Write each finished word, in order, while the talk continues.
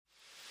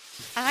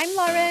I'm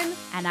Lauren.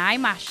 And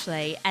I'm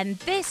Ashley. And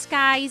this,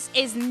 guys,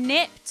 is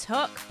Nip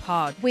Tuck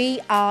Pod. We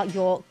are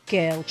your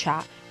girl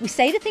chat. We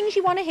say the things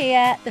you want to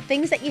hear, the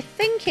things that you're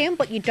thinking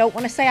but you don't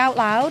want to say out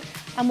loud.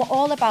 And we're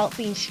all about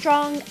being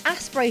strong,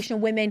 aspirational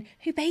women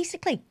who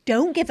basically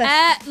don't give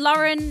a...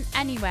 Lauren,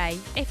 anyway,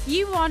 if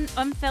you want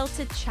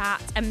unfiltered chat,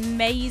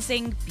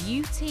 amazing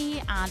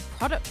beauty and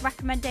product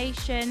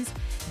recommendations,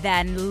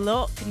 then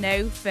look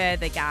no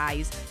further,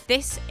 guys.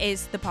 This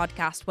is the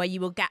podcast where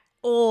you will get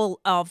all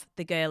of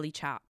the girly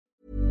chat.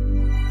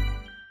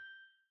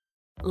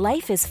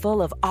 Life is full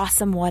of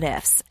awesome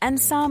what-ifs, and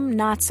some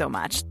not so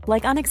much,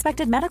 like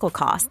unexpected medical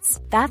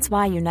costs. That's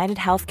why United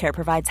Healthcare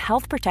provides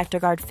Health Protector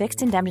Guard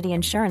fixed indemnity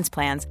insurance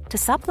plans to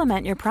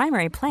supplement your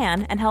primary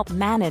plan and help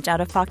manage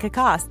out-of-pocket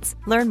costs.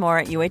 Learn more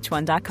at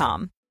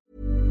uh1.com.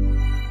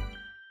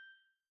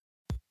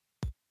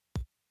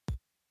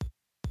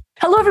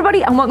 Hello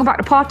everybody and welcome back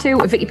to part 2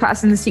 of Vicky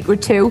Patterson The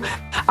Secret 2.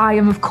 I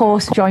am of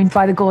course joined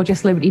by the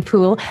gorgeous Liberty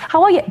Poole.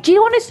 How are you? Do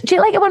you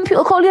like it when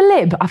people call you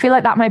Lib? I feel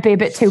like that might be a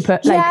bit too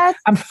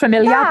I'm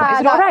familiar, but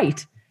is it all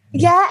right?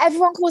 Yeah,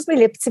 everyone calls me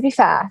Lib, to be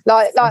fair.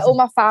 Like all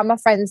my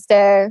friends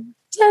do.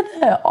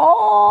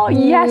 Oh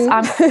yes,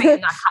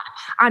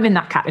 I'm in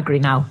that category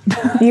now.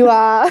 You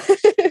are.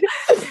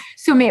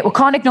 So, mate, we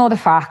can't ignore the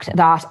fact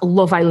that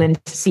Love Island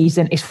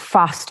season is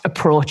fast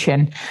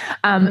approaching.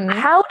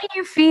 How do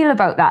you feel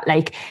about that?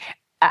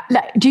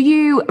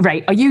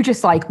 Are you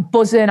just like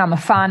buzzing? I'm a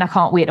fan. I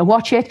can't wait to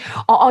watch it.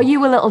 Or are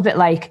you a little bit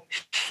like,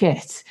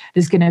 shit,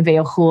 there's going to be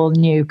a whole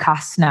new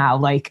cast now?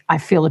 Like, I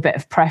feel a bit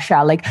of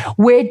pressure. Like,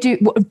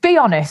 be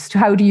honest.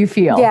 How do you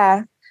feel?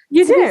 Yeah.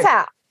 You do? To be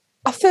fair,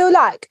 I feel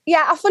like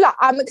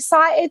I'm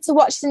excited to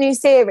watch the new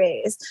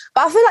series,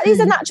 but I feel like these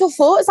are natural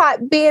thoughts,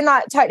 like being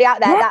like totally out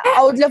there, that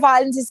old Love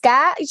Island is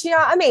scared. Do you know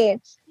what I mean?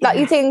 Like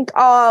you think,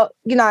 will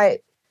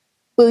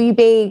you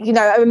be,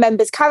 a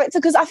member's character?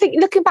 Because I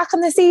think looking back on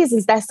the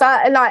seasons, there's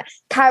certain like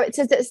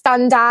characters that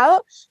stand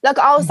out. Like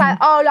I'll say,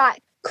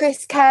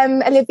 Chris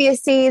Kem, Olivia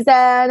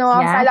season, or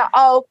I'll say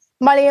like,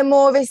 Molly and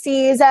Maura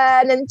season.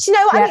 And do you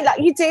know what I mean? Like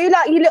you do,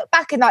 like you look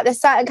back and like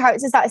there's certain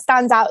characters that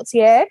stands out to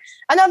you.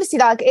 And obviously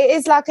like it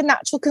is like a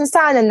natural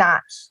concern in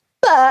that.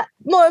 But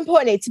more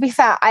importantly, to be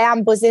fair, I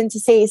am buzzing to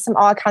see some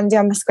eye candy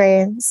on the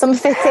screen, some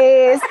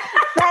fitties.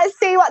 Let's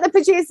see what the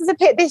producers have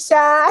picked this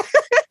year.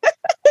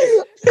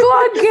 Go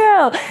on,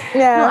 girl.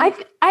 Yeah.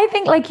 No, I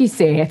think, like you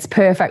say, it's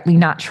perfectly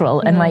natural.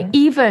 And like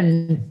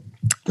even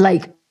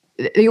like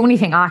the only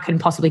thing I can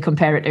possibly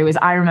compare it to is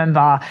I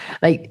remember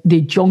like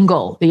The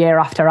Jungle the year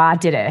after I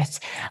did it.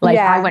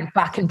 I went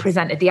back and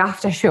presented the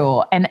after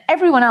show, and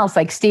everyone else,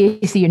 like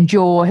Stacey and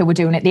Joe, who were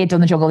doing it, they'd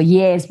done The Jungle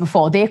years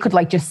before. They could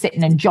like just sit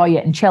and enjoy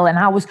it and chill. And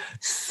I was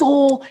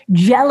so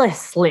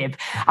jealous, Liv.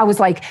 I was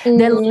like,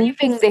 they're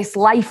living this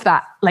life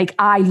that like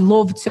I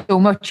loved so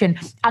much. And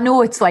I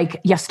know it's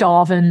like you're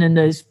starving and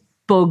there's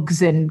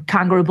bugs and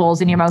kangaroo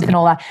balls in your mouth and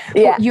all that.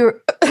 Yeah.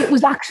 But it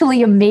was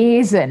actually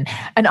amazing.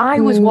 And I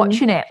was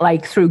watching it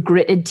like through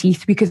gritted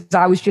teeth because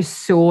I was just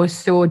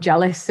so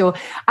jealous. So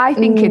I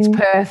think it's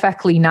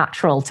perfectly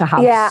natural to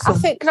have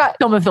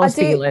some of those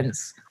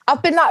feelings.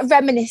 I've been like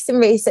reminiscing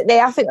recently.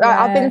 I think like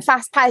I've been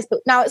fast paced, but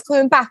now it's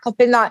coming back. I've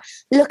been like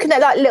looking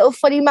at like little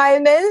funny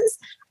moments.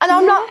 And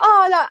I'm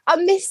like, I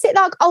miss it.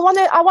 Like, I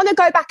want to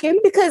go back in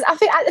because I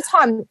think at the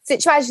time,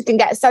 situations can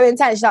get so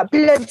intense. Like,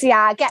 bloody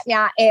hell, get me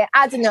out here,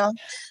 I don't know.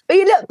 But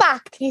you look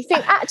back and you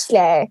think,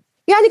 actually,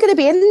 you're only going to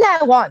be in there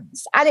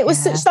once. And it was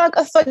such like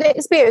a fun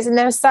experience. And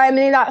there were so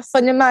many like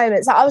funny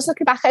moments. Like, I was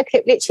looking back at a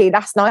clip literally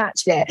last night,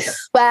 actually,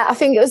 where I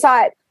think it was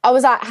like, I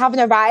was like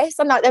having a race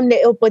on like them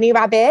little bunny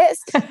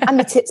rabbits and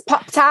my tits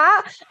popped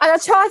out and I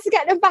tried to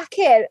get them back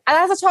in. And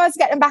as I tried to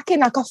get them back in,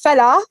 like I fell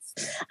off.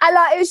 And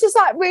like, it was just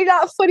like really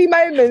like funny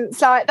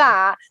moments like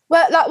that.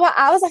 Where like what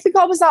else? I think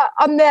I was like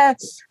on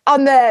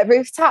the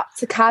rooftop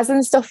to Kaz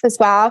and stuff as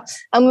well.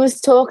 And we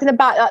was talking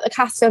about like the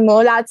Castle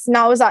Moore lads. And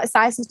I was like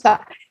saying stuff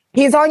like,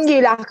 he's on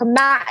you like a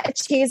mat,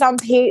 cheese on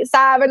pizza,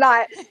 and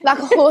like a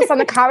horse on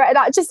a carrot, and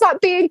like just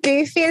like being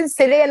goofy and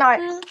silly. And like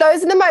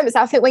those are the moments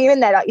I think when you're in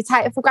there, like you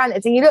take it for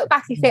granted, and you look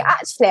back and you think,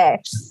 actually,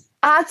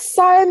 I had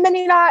so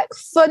many like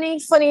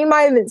funny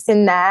moments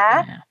in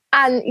there. Yeah.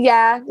 And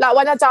like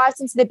when I dived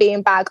into the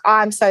beanbag,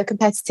 I'm so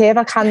competitive.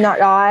 I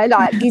cannot lie.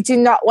 Like you do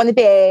not want to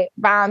be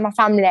around my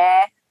family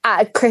at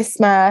a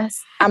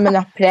Christmas and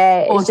Monopoly.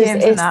 It's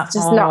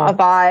just not a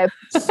vibe.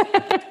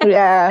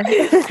 Yeah.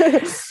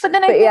 But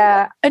then I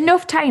think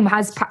enough time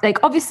has, like,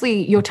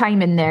 obviously your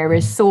time in there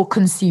is so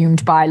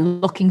consumed by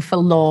looking for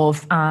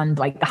love and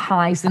like the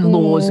highs and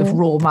lows of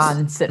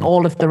romance and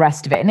all of the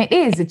rest of it. And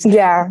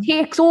it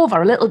takes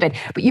over a little bit,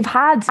 but you've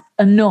had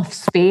enough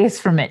space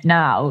from it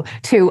now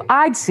to,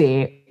 I'd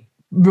say,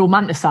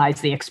 romanticize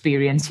the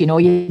experience. You know,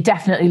 you're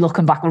definitely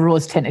looking back with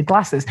rose tinted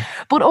glasses,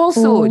 but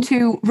also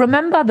to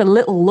remember the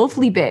little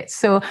lovely bits.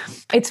 So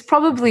it's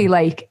probably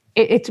like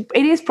it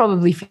is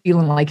probably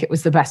feeling like it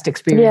was the best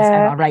experience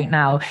ever right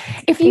now.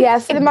 For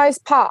the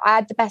most part, I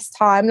had the best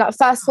time. Like, the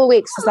first 4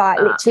 weeks was like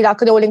literally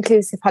like an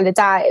all-inclusive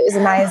holiday. It was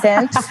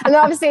amazing. And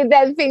obviously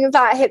then things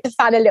like hit the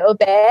fan a little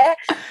bit.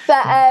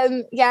 But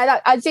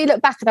like, I do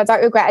look back and I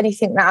don't regret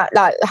anything that,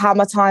 like, how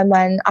my time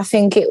went. I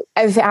think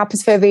everything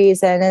happens for a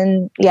reason,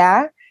 and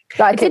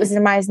it was an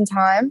amazing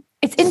time.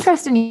 It's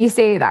interesting you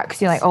say that,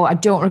 because you're like, oh, I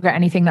don't regret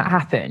anything that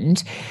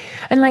happened.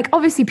 And like,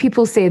 obviously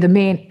people say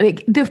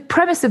the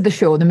premise of the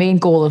show, the main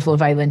goal of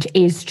Love Island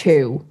is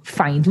to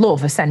find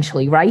love,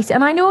 essentially, right?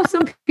 And I know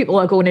some people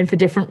are going in for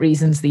different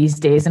reasons these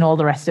days and all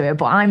the rest of it,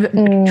 but I'm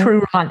a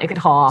true romantic at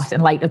heart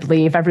and like to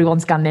believe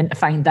everyone's gone in to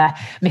find their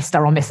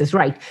Mr. or Mrs.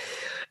 right.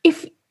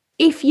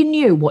 If you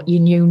knew what you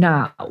knew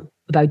now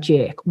about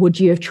Jake, would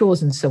you have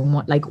chosen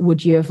someone, like,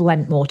 would you have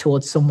lent more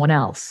towards someone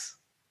else?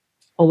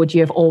 Or would you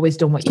have always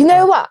done what you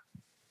know what?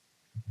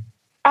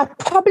 I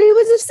probably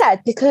would have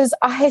said, because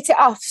I hit it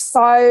off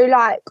so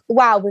like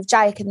well with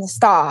Jake in the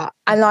start,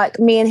 and like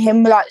me and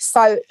him were like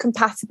so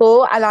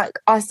compatible, and like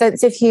our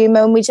sense of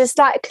humour, and we just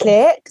like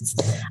clicked.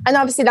 And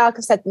obviously, like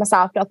I've said to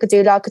myself, like I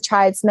do like a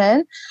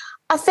tradesman.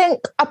 I think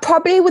I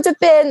probably would have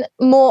been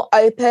more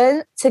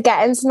open to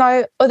getting to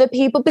know other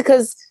people,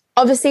 because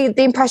obviously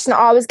the impression that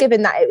I was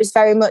given, that it was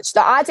very much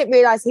that I didn't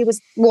realise he was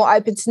more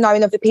open to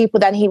knowing other people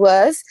than he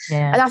was.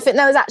 Yeah. And I think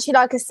there was actually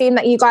like a scene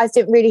that you guys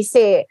didn't really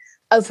see,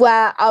 of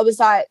where I was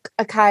like,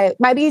 okay,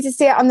 maybe you did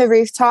see it on the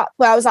rooftop,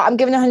 where I was like, I'm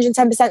giving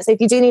 110%. So if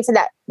you do need to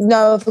let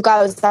know of the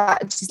girls,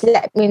 that just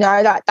let me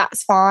know, like,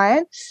 that's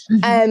fine.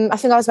 I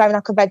think I was wearing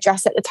like a red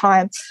dress at the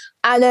time.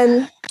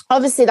 And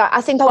obviously, like,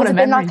 I think I would have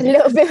been like a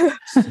little bit,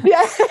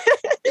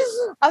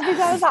 I think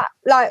I was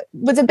like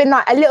would have been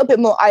like a little bit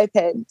more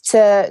open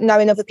to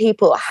knowing other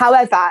people.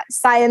 However,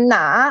 saying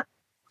that,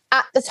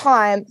 at the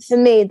time, for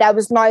me, there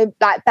was no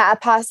like better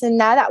person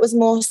there that was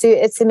more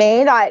suited to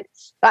me. Like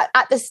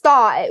at the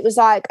start, it was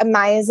like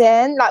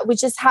amazing. Like, we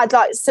just had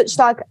like such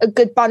like a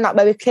good bond, like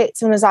where we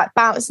clicked and was like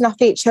bouncing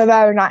off each other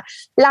and like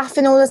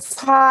laughing all the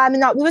time.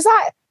 And like, we was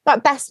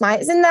like best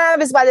mates in there,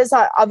 as well as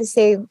like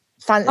obviously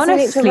fancying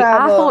each other.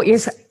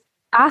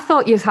 I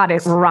thought you had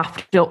it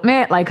wrapped up,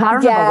 mate. Like, I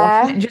remember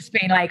watching it and just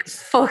being like,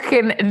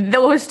 fucking,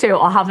 those two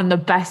are having the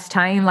best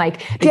time. Like,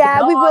 we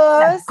were.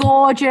 They're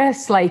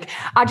gorgeous. Like,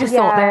 I just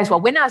thought theirs were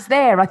winners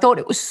there. I thought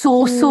it was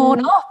so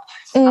sewn up.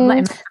 There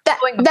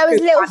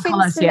was little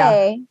things for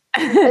me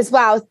as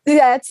well.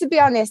 Yeah, to be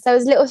honest, there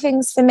was little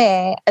things for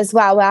me as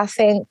well, where I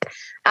think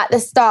at the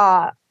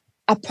start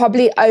I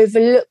probably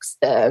overlooked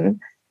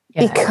them.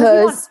 Yeah.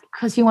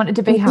 Because you wanted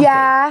to be happy.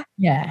 Yeah.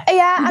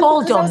 We've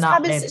all done I was that.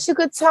 having such a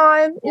good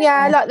time.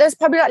 Yeah, like there's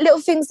probably like little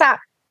things that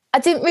I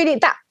didn't really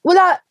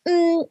or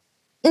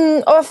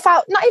I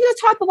felt not even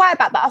a type of way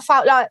about, but I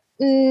felt like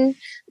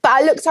but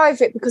I looked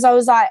over it because I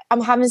was like,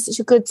 I'm having such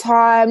a good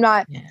time,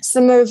 like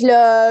summer of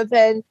love.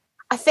 And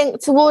I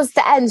think towards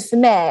the end for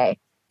me,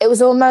 it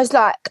was almost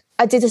like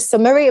I did a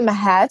summary in my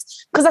head,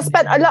 because I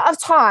spent a lot of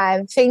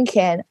time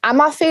thinking, am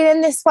I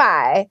feeling this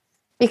way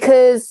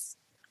because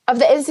of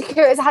the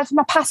insecurities I had from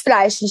my past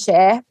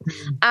relationship?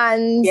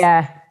 And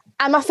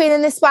am I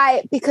feeling this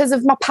way because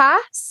of my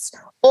past,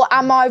 or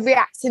am I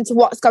reacting to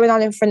what's going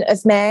on in front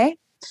of me?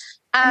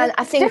 And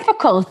I think it's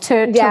difficult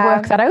to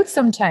work that out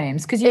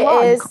sometimes, because you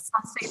can't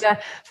see the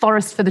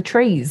forest for the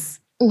trees.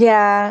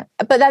 Yeah,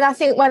 but then I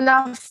think when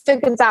I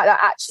figured out that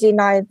actually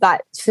no,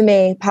 like for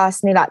me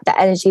personally, like the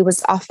energy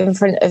was off in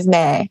front of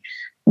me,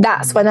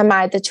 that's when I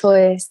made the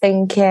choice,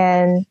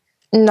 thinking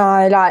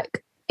no,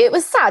 like. It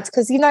was sad,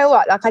 because you know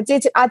what, like I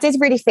did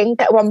really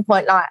think at one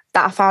point like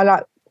that I found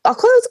like I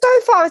could go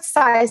far to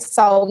say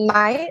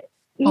soulmate.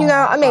 You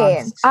know what I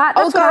mean?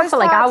 That's what I felt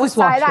like I was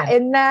watching. That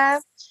in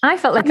there. I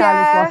felt like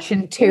I was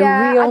watching two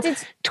real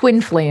twin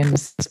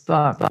flames.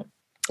 But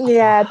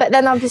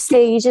then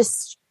obviously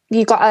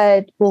you got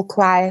to walk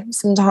away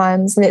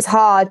sometimes, and it's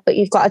hard, but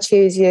you've got to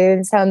choose you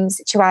in some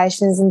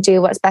situations and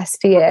do what's best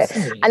for you.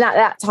 Absolutely. And at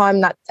that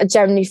time, that I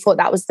generally thought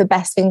that was the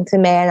best thing for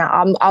me, and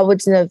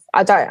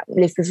I don't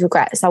live with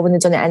regrets. I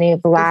wouldn't have done it any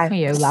other way. Good for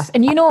you, lass.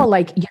 And you know,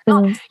 like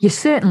you're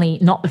certainly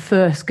not the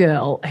first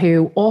girl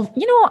who, or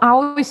you know, I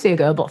always say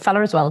girl, but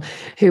fella as well,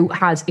 who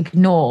has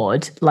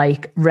ignored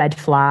like red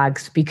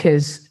flags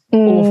because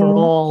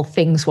overall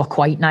things were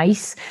quite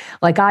nice.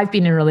 Like, I've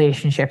been in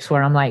relationships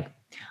where I'm like,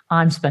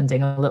 I'm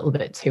spending a little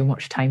bit too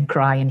much time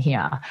crying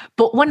here.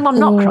 But when I'm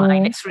not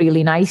crying, it's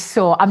really nice.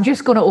 So I'm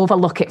just going to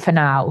overlook it for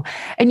now.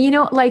 And, you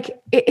know,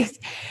 like,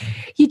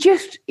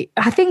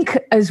 I think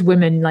as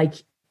women, like,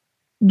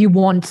 you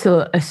want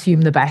to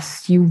assume the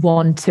best. You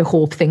want to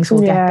hope things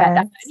will get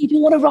better. You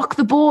don't want to rock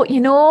the boat, you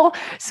know?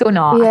 So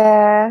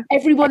no,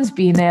 everyone's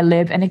been there,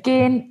 Lib. And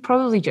again,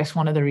 probably just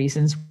one of the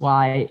reasons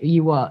why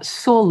you were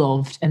so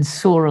loved and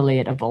so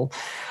relatable.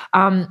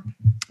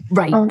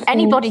 Right. Oh,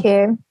 anybody?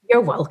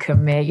 You're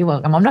welcome, mate. You're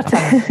welcome. I'm not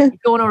telling you. You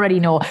don't already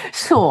know.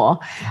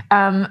 So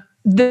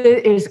there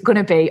is going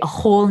to be a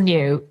whole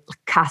new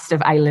cast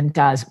of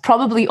Islanders,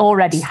 probably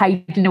already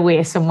hiding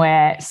away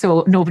somewhere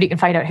so nobody can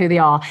find out who they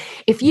are.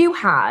 If you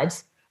had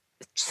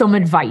some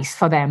advice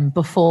for them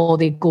before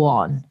they go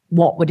on,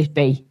 what would it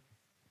be?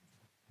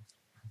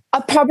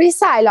 I'd probably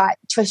say like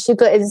trust your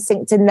gut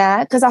instinct in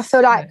there, because I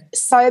feel like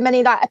so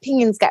many like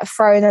opinions get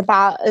thrown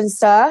about and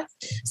stuff.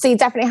 So you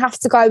definitely have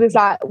to go with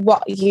like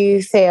what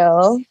you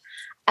feel.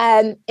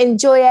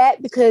 Enjoy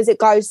it, because it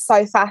goes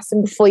so fast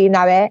and before you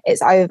know it,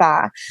 it's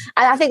over. And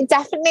I think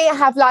definitely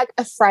have like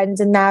a friend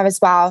in there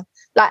as well,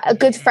 like a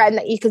good friend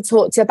that you can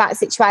talk to about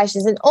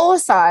situations. And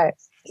also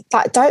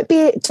like don't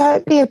be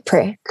a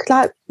prick,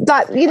 like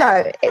you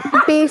know,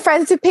 be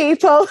friends with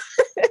people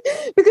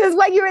because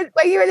when you're in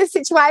a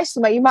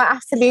situation where you might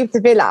have to leave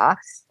the villa,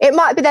 it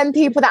might be them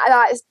people that are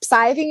like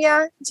saving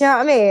you. Do you know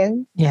what I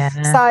mean? Yeah.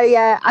 So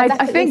yeah,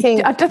 I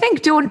think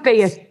don't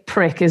be a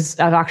prick is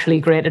actually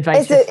great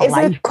advice. It's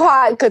a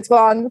quite good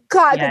one,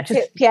 quite a good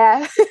tip.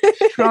 Yeah.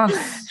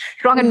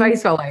 strong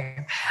advice for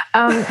life.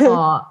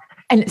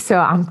 And so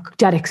I'm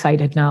dead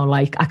excited now.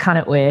 Like, I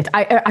cannot wait.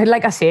 I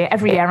like I say,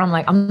 every year I'm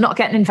like, I'm not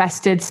getting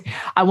invested.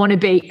 I want to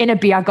be in a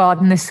beer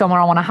garden this summer.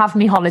 I want to have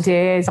me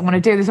holidays. I want to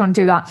do this, I want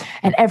to do that.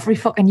 And every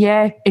fucking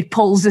year it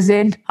pulls us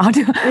in. I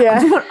don't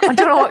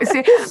know what to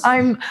say.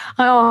 I'm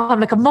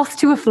like a moth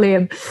to a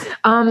flame.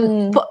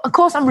 But of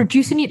course I'm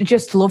reducing you to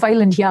just Love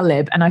Island here,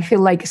 Lib. And I feel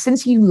like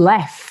since you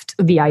left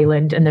the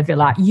island and the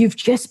villa, you've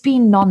just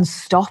been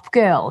non-stop,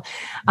 girl.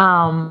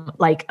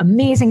 Like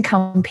amazing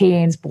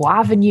campaigns, Bow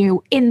Avenue,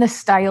 In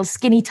the Style,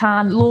 Skinny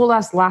Tan,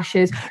 Lola's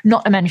Lashes,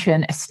 not to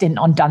mention a stint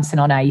on Dancing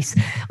on Ice.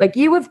 Like,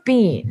 you have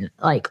been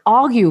like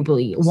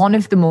arguably one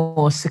of the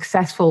most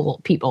successful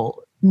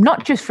people,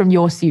 not just from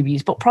your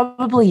series, but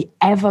probably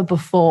ever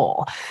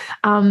before.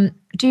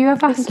 Do you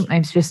ever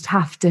sometimes just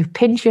have to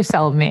pinch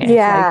yourself, mate?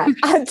 Yeah, like,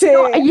 I do. You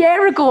know, a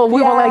year ago,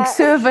 we were like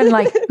serving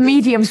like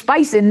medium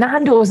spice in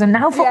Nando's, and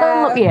now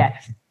fucking look here.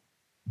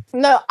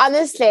 No,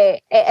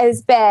 honestly, it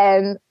has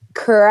been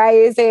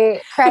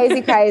crazy.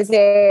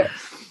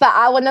 But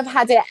I wouldn't have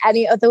had it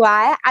any other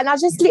way. And I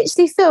just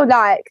literally feel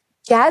like,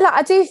 like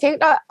I do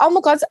think like, oh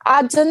my God,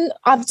 I've done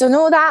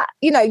all that.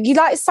 You know, you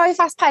like so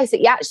fast paced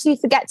that you actually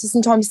forget to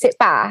sometimes sit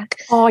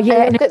back. Oh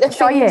yeah, and look at the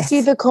things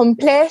you've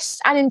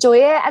accomplished and enjoy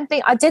it and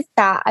think, I did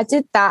that.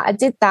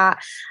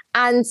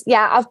 And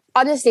yeah, I've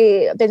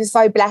honestly been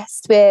so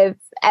blessed with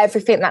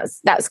everything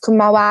that's come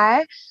my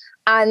way.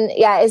 And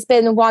yeah, it's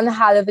been one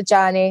hell of a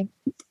journey.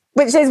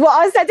 Which is what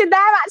I said in there,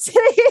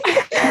 actually.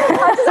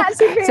 I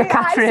actually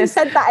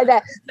said that in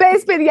there. But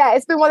it's been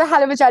one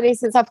hell of a journey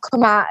since I've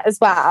come out as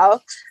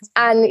well.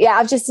 And yeah,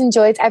 I've just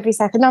enjoyed every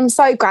second. I'm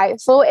so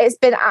grateful. It's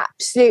been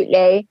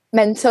absolutely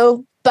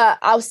mental. But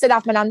I'll still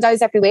have my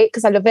Nando's every week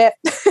because I love it.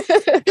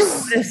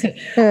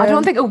 I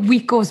don't think a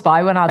week goes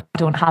by when I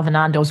don't have a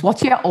Nando's.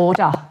 What's your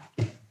order?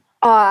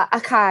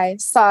 Okay,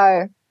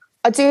 so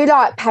I do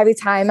like Peri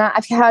Timer.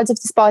 Have you heard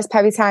of the Spice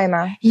Peri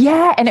Timer?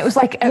 Yeah, and it was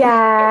like,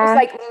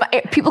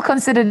 people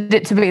considered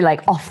it to be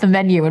like off the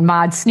menu and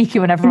mad sneaky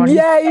when everyone.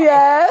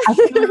 Yeah. I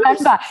can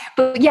remember,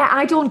 but yeah,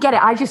 I don't get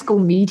it. I just go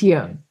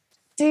medium.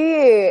 Do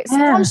you?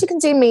 Sometimes you can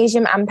do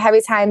medium and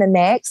Peri Timer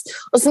mix,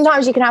 or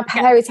sometimes you can have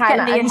Peri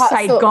Timer and hot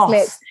sauce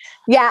mix.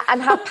 Yeah,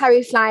 and have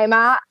Peri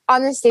Flamer,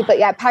 honestly. But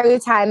yeah, Peri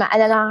Timer,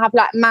 and then I have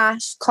like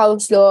mash,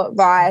 coleslaw,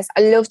 rice.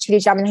 I love chili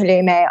jam and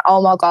halloumi.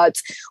 Oh my God.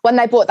 When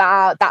they brought that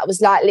out, that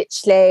was like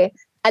literally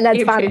an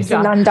advance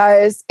in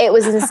Nando's. It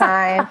was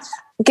insane.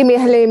 Give me a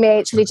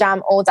halloumi, chili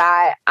jam all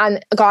day,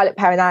 and a garlic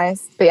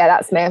paradise. But yeah,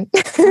 that's me.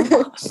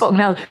 Fucking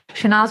hell.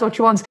 Shanaz, what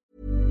you want?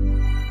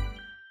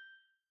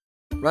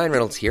 Ryan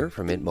Reynolds here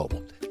from Mint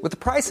Mobile. With the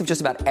price of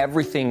just about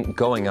everything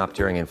going up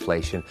during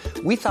inflation,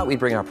 we thought we'd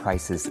bring our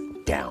prices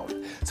down.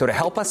 So to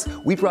help us,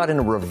 we brought in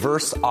a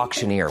reverse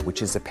auctioneer,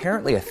 which is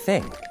apparently a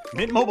thing.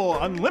 Mint Mobile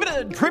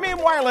Unlimited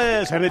Premium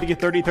Wireless. How to get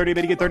 30, 30,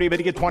 bit to get 30, bit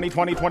to get 20,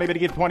 20, 20, bit to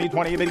get 20,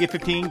 20, bit to get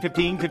 15,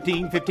 15,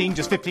 15, 15,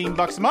 just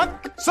 $15 a month?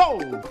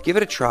 Sold! Give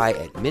it a try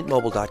at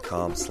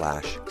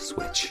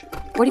mintmobile.com/switch.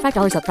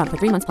 $45 up front for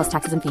 3 months plus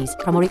taxes and fees.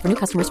 Promo rate for new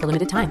customers for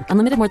limited time.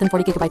 Unlimited more than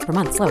 40 gigabytes per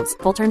month. Slows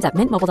full terms at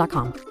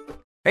mintmobile.com.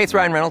 Hey, it's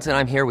Ryan Reynolds, and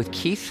I'm here with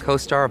Keith,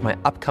 co-star of my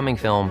upcoming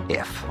film,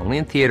 If, only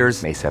in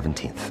theaters May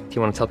 17th. Do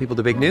you want to tell people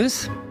the big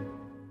news?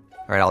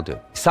 All right, I'll do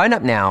it. Sign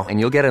up now and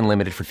you'll get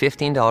unlimited for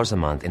 $15 a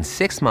month and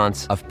 6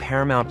 months of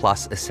Paramount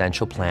Plus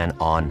Essential Plan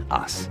on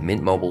us.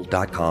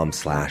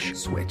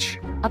 mintmobile.com/switch.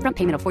 Upfront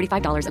payment of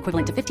 $45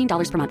 equivalent to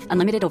 $15 per month.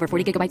 Unlimited over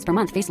 40 gigabytes per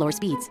month. Face lower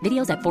speeds.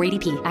 Videos at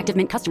 480p. Active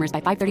Mint customers by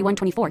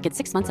 531.24 get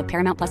 6 months of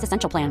Paramount Plus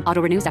Essential Plan. Auto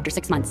renews after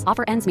 6 months.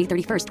 Offer ends May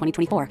 31st,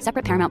 2024.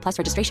 Separate Paramount Plus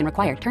registration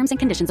required. Terms and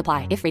conditions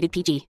apply if rated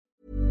PG.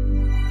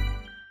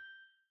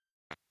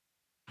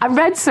 I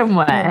read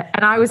somewhere,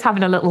 and I was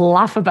having a little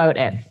laugh about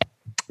it,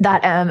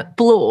 that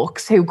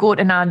blokes who go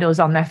to Nando's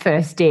on their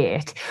first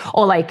date,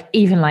 or like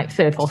even like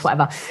third, fourth,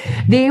 whatever,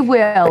 they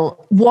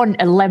will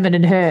want a lemon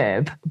and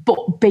herb,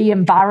 but be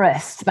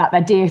embarrassed that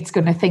their date's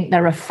going to think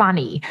they're a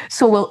fanny.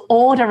 So we'll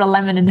order a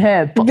lemon and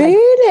herb, but like,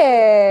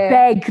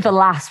 beg the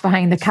lass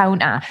behind the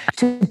counter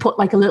to put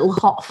like a little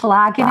hot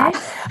flag in it.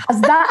 Has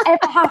that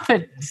ever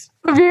happened?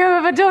 Have you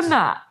ever done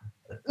that?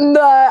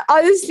 No,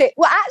 honestly.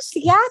 Well,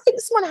 actually, yeah, I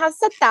think someone has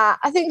said that.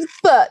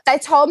 But they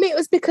told me it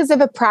was because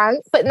of a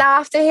prank. But now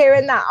after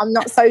hearing that, I'm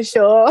not so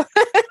sure.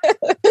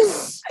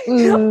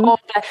 Oh,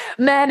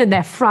 men and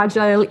their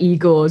fragile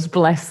egos,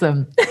 bless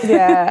them.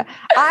 Yeah,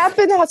 I have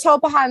been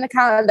told behind the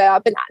counter though.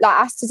 I've been like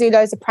asked to do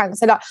loads of pranks.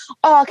 So like,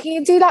 oh, can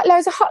you do like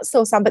loads of hot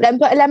sauce on, but then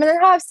put a lemon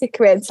and herb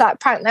sticker in to like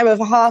prank their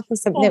other half or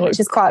something, which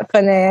is quite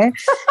funny.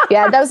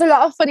 Yeah, there was a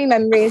lot of funny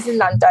memories in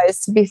Nando's.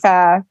 To be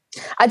fair,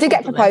 I did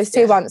get proposed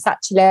to once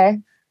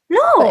actually.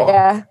 No. But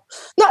yeah.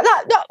 Not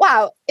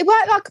wow. It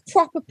weren't like a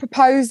proper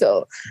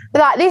proposal. But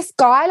like this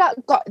guy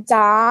like got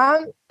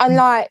down on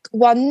like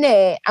one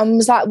knee and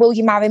was like, "Will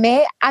you marry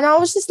me?" And I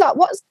was just like,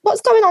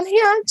 What's going on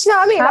here? Do you know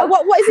what I mean? Like,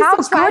 what is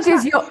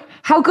this?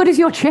 How good is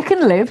your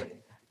chicken, Liv?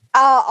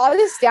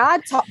 Honestly, I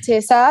had top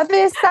tier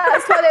service.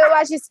 That's why they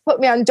always used to put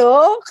me on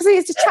door, because I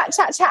used to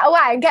chat away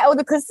and get all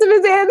the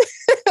customers in.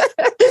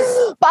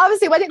 But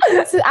obviously, when it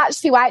comes to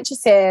actually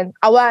waitressing,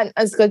 I weren't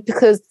as good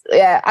because,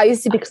 yeah, I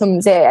used to be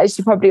clumsy, as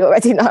you probably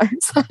already know.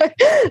 So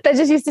they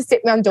just used to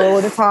sit me on door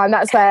all the time.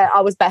 That's where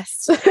I was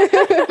best.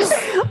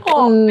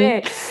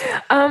 Man.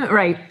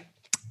 Right.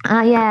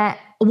 I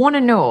want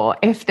to know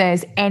if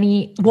there's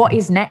what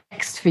is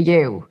next for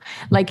you?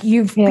 Like,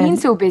 you've been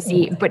so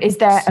busy, but is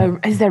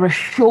there a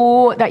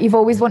show that you've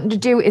always wanted to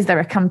do? Is there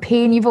a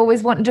campaign you've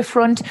always wanted to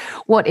front?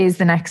 What is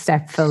the next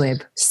step for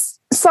Lib?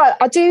 So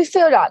I do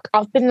feel like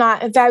I've been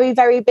like very,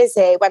 very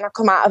busy when I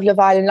come out of Love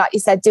Island, like you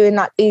said, doing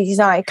like these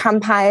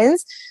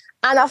campaigns.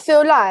 And I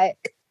feel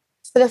like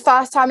for the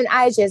first time in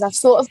ages, I've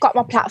sort of got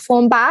my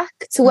platform back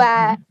to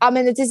where I'm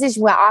in a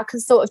decision where I can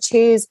sort of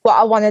choose what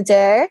I want to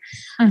do.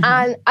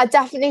 And I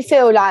definitely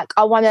feel like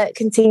I want to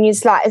continue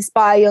to like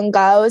inspire young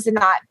girls and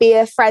like be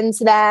a friend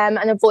to them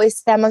and a voice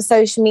to them on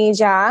social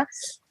media.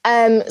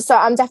 So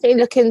I'm definitely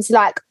looking to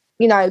like,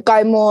 you know,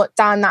 go more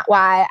down that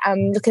way.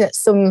 I'm looking at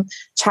some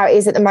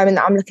charities at the moment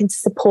that I'm looking to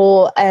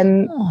support.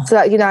 So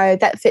that, you know,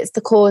 that fits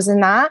the cause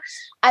and that.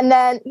 And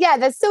then, yeah,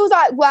 there's still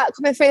like work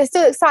coming through. There's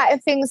still exciting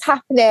things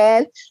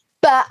happening.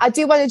 But I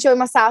do want to enjoy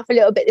myself a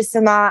little bit this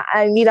summer.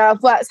 And, you know,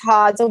 I've worked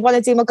hard. I want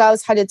to do my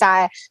girls' holiday.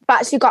 I've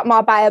actually got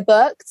Marbella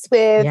booked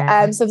with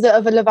some of the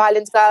other Love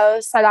Island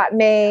girls. So like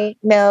me,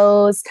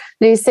 Mills,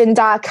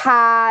 Lucinda,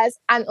 Kaz,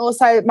 and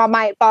also my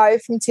mate Bo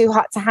from Too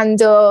Hot to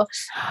Handle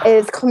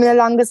is coming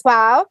along as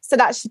well. So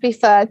that should be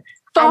fun.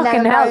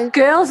 Fucking hell,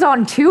 girls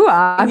on tour.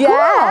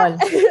 Yeah.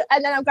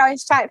 And then I'm going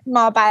straight from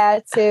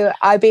Marbella to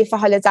Ibiza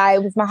holiday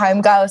with my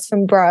homegirls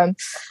from Brum.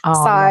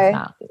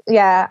 So,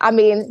 yeah, I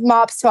mean,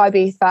 Marbs to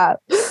Ibiza.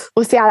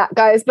 We'll see how that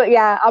goes. But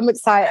yeah, I'm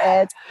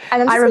excited.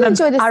 And I'm just going to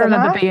enjoy this. I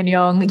remember being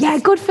young. Yeah,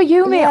 good for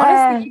you, mate.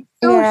 Honestly,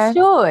 you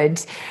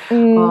should.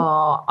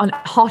 On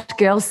hot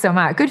girl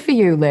summer. Good for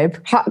you,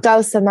 Lib. Hot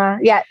girl summer.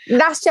 Yeah.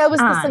 Last year was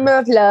the summer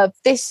of love.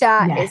 This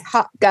year is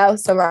hot girl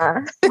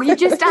summer. Well, you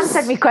just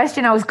answered my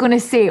question. I was going to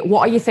say,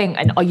 what are you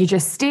thinking? Are you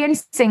just staying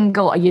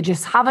single? Are you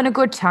just having a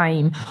good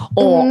time?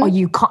 Or are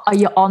you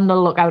on the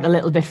lookout a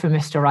little bit for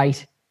Mr.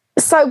 Right?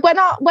 So when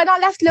I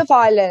left Love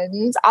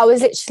Island, I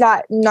was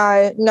literally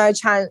like, no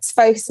chance,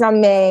 focusing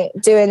on me,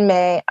 doing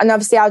me. And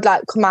obviously I'd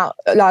like come out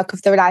like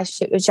of the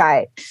relationship with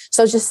Jake.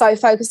 So I was just so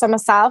focused on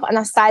myself. And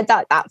I stayed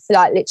like that for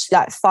like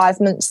literally like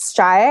 5 months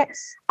straight.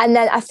 And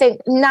then I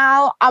think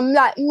now I'm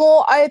like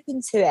more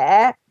open to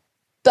it,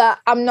 but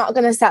I'm not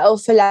going to settle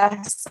for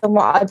less than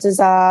what I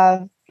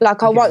deserve.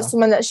 Like I want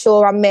someone that's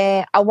sure on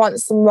me. I want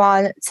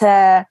someone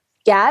to,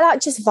 like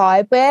just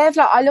vibe with.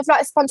 Like I love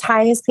like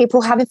spontaneous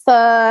people having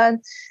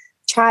fun.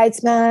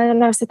 Tradesman, I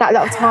know I've said that a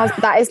lot of times,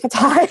 but that is my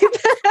type.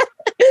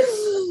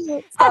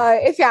 So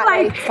if you're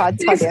like,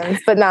 Italians,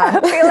 but no. I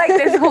feel like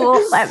this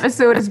whole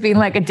episode has been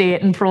like a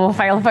dating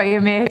profile for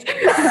you, mate.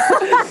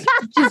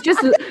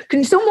 just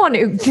can someone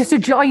who just a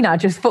joiner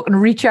just fucking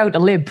reach out to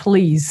Lib,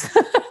 please?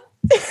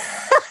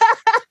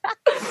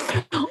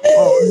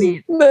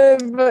 Mate.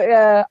 But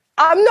yeah,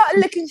 I'm not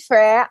looking for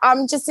it.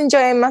 I'm just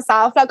enjoying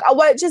myself. Like I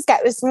won't just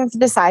get with someone for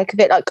the sake of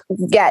it. Like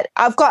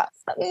I've got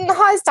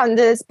high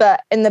standards,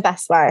 but in the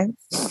best way.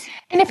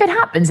 And if it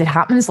happens, it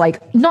happens.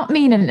 Like, not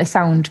meaning to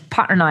sound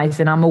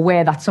patronising. I'm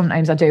aware that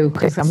sometimes I do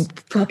because I'm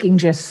fucking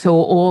just so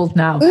old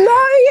now.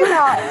 No, you're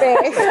not,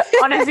 babe.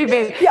 Honestly,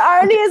 babe.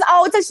 You're only as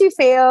old as you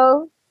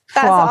feel.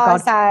 That's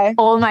what I say.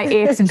 All my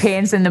aches and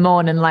pains in the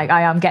morning, like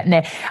I am getting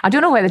there. I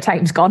don't know where the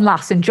time's gone,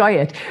 lass. Enjoy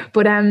it.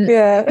 But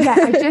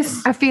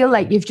I feel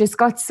like you've just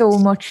got so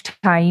much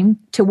time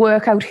to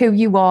work out who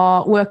you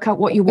are, work out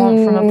what you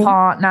want from a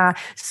partner,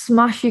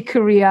 smash your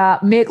career,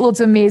 make loads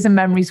of amazing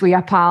memories with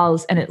your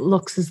pals, and it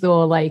looks as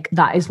though like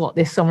that is what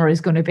this summer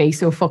is going to be.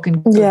 So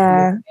fucking good.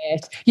 Yeah.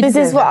 This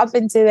is what I've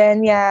been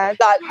doing. Yeah,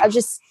 like I've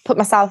just put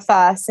myself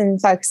first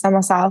and focused on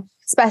myself.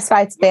 It's the best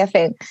way to be, I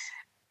think.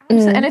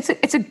 And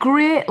it's a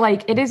great,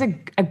 like, it is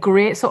a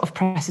great sort of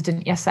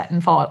precedent you're setting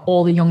for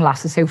all the young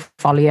lasses who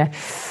follow you.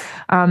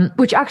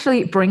 Which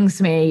actually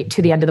brings me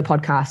to the end of the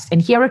podcast.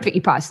 And here at Vicky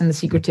Patterson, The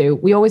Secret To,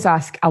 we always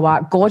ask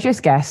our gorgeous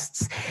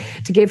guests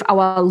to give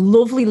our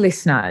lovely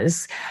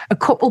listeners a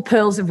couple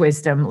pearls of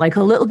wisdom, like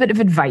a little bit of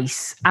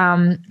advice.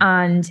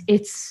 And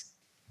it's,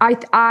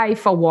 I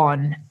for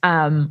one,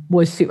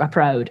 was super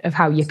proud of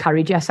how you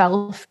carried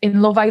yourself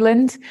in Love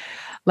Island.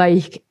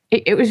 Like,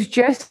 it was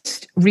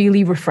just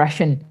really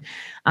refreshing.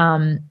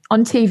 on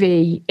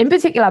TV, in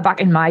particular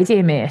back in my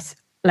day, mate,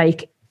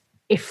 like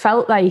it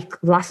felt like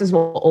lasses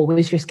were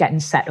always just getting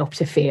set up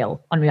to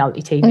fail on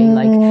reality TV.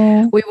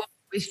 Like we were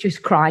always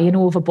just crying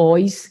over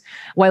boys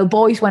while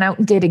boys went out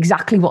and did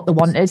exactly what they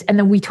wanted, and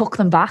then we took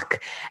them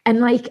back. And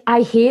like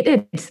I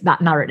hated that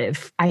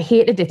narrative. I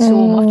hated it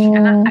so much,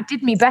 and I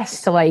did my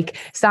best to like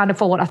stand up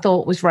for what I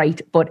thought was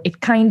right, but it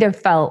kind of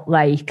felt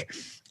like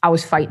I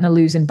was fighting a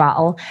losing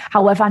battle.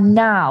 However,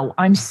 now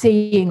I'm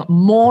seeing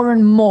more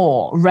and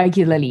more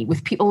regularly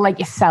with people like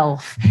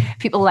yourself,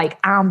 people like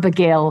Amber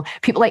Gill,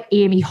 people like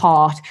Amy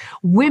Hart,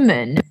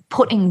 women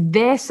putting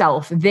their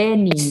self, their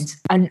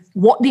needs and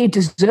what they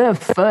deserve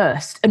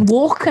first and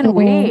walking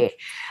away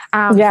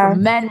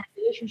from men,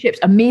 relationships,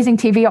 amazing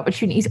TV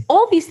opportunities,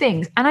 all these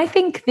things. And I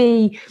think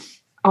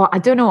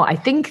I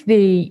think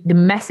the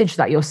message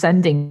that you're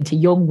sending to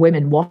young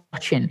women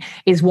watching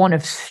is one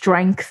of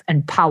strength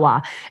and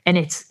power, and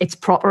it's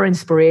proper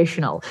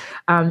inspirational.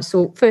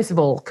 So first of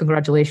all,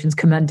 congratulations,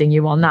 commending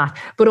you on that.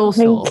 But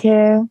also, thank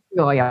you.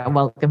 Oh yeah,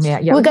 welcome. Yeah,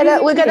 we're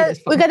gonna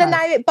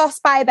name it Boss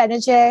Vibe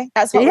Energy.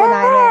 That's what we're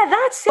naming it.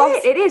 That's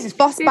it. It is. It's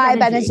Boss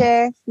Vibe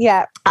Energy.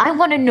 Yeah. I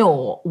want to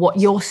know what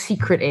your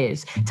secret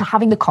is to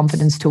having the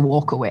confidence to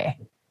walk away.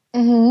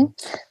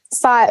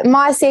 So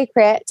my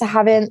secret to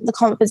having the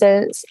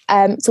confidence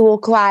to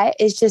walk away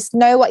is just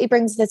know what you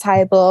bring to the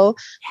table,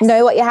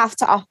 know what you have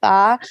to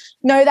offer,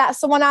 know that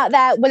someone out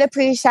there will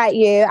appreciate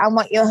you and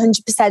want you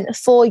 100%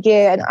 for you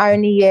and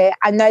only you,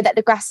 and know that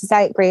the grass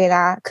ain't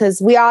greener,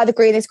 because we are the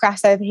greenest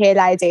grass over here,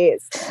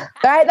 ladies.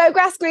 There ain't no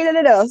grass greener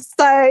than us.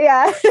 So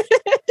yeah.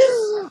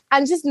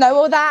 And just know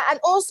all that. And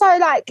also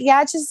like,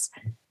 yeah, just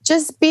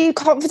be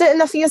confident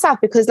enough in yourself,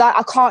 because like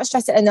I can't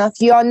stress it enough.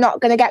 You are not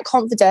going to get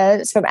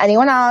confidence from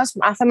anyone else,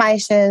 from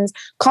affirmations.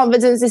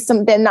 Confidence is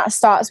something that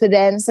starts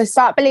within. So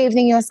start believing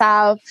in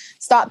yourself,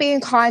 start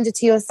being kinder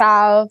to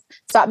yourself,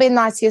 start being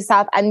nice to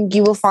yourself, and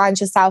you will find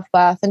your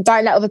self-worth. And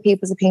don't let other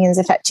people's opinions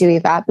affect you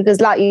either,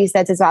 because like you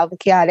said as well,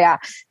 Vicky, earlier,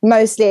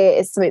 mostly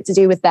it's something to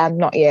do with them,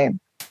 not you.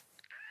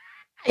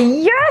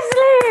 Yes,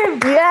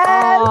 Liv!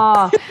 Yes!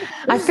 Oh,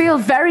 I feel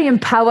very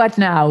empowered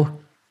now.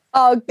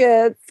 Oh,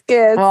 good.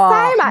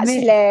 Oh, same,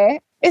 actually.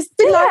 It's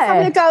been nice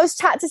having a girls'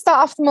 chat to start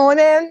off the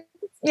morning.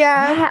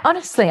 Yeah,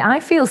 honestly, I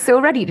feel so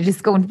ready to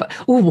just go and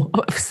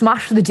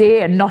smash the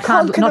day and not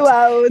conquer the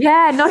world.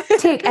 Yeah, not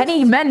take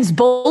any men's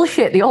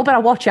bullshit. They all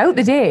better watch out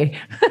the day.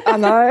 I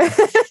know.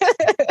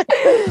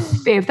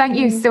 Babe, thank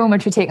you so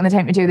much for taking the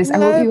time to do this. I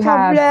hope you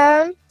have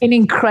an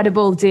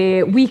incredible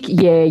day, week,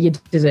 year. You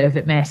deserve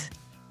it, mate.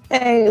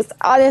 Thanks.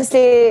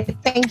 Honestly,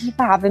 thank you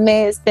for having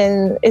me. It's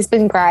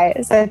been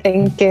great. So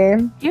thank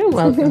you. You're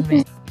welcome,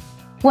 mate.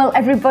 Well,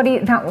 everybody,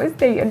 that was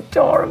the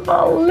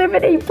adorable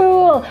Liberty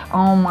Poole.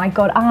 Oh my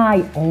God, I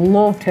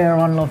loved her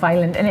on Love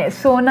Island, and it's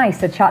so nice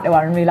to chat to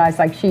her and realise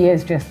like she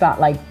is just that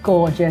like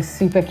gorgeous,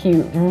 super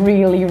cute,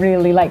 really,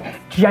 really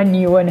like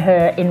genuine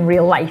her in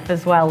real life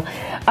as well.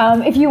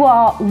 If you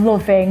are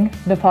loving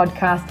the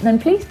podcast, then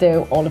please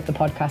do all of the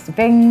podcast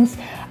things.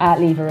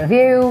 Leave a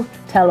review,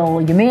 tell all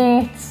your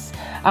mates.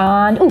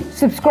 And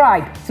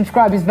subscribe.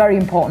 Subscribe is very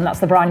important. That's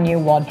the brand new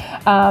one.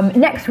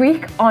 Next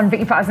week on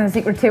Vicky Pattison The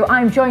Secret 2,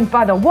 I'm joined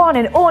by the one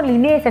and only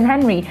Nathan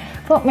Henry.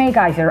 Fuck me,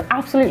 guys, you're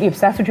absolutely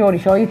obsessed with Geordie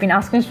Shore. You've been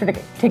asking us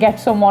to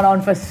get someone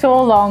on for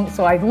so long,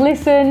 so I've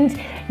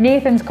listened.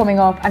 Nathan's coming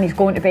up and he's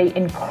going to be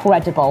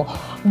incredible.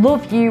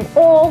 Love you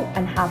all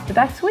and have the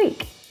best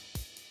week.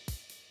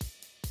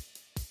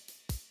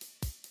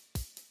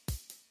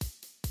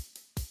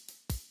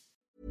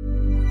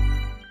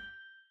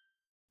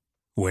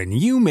 When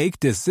you make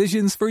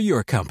decisions for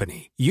your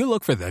company, you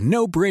look for the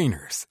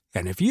no-brainers.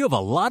 And if you have a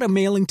lot of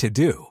mailing to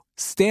do,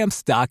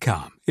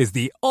 Stamps.com is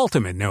the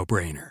ultimate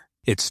no-brainer.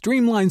 It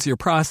streamlines your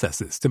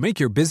processes to make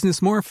your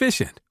business more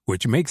efficient,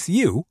 which makes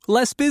you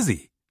less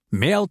busy.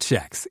 Mail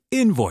checks,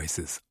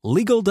 invoices,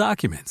 legal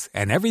documents,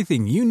 and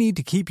everything you need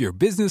to keep your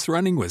business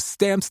running with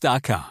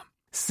Stamps.com.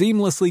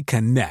 Seamlessly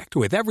connect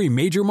with every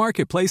major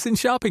marketplace and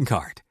shopping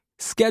cart.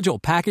 Schedule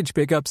package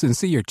pickups and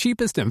see your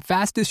cheapest and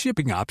fastest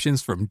shipping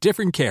options from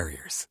different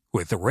carriers,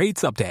 with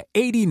rates up to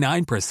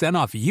 89%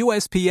 off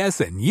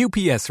USPS and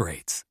UPS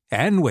rates.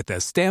 And with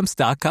the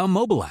Stamps.com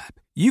mobile app,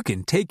 you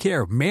can take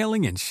care of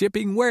mailing and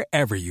shipping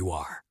wherever you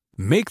are.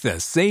 Make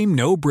the same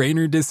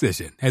no-brainer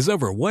decision as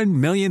over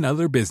 1 million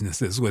other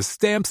businesses with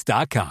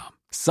Stamps.com.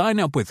 Sign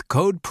up with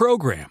code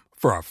PROGRAM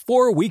for a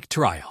 4-week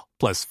trial,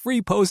 plus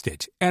free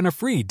postage and a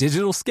free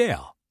digital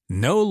scale.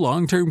 No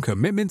long-term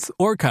commitments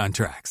or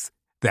contracts.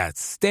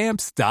 That's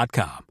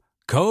Stamps.com.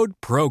 Code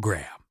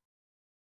PROGRAM.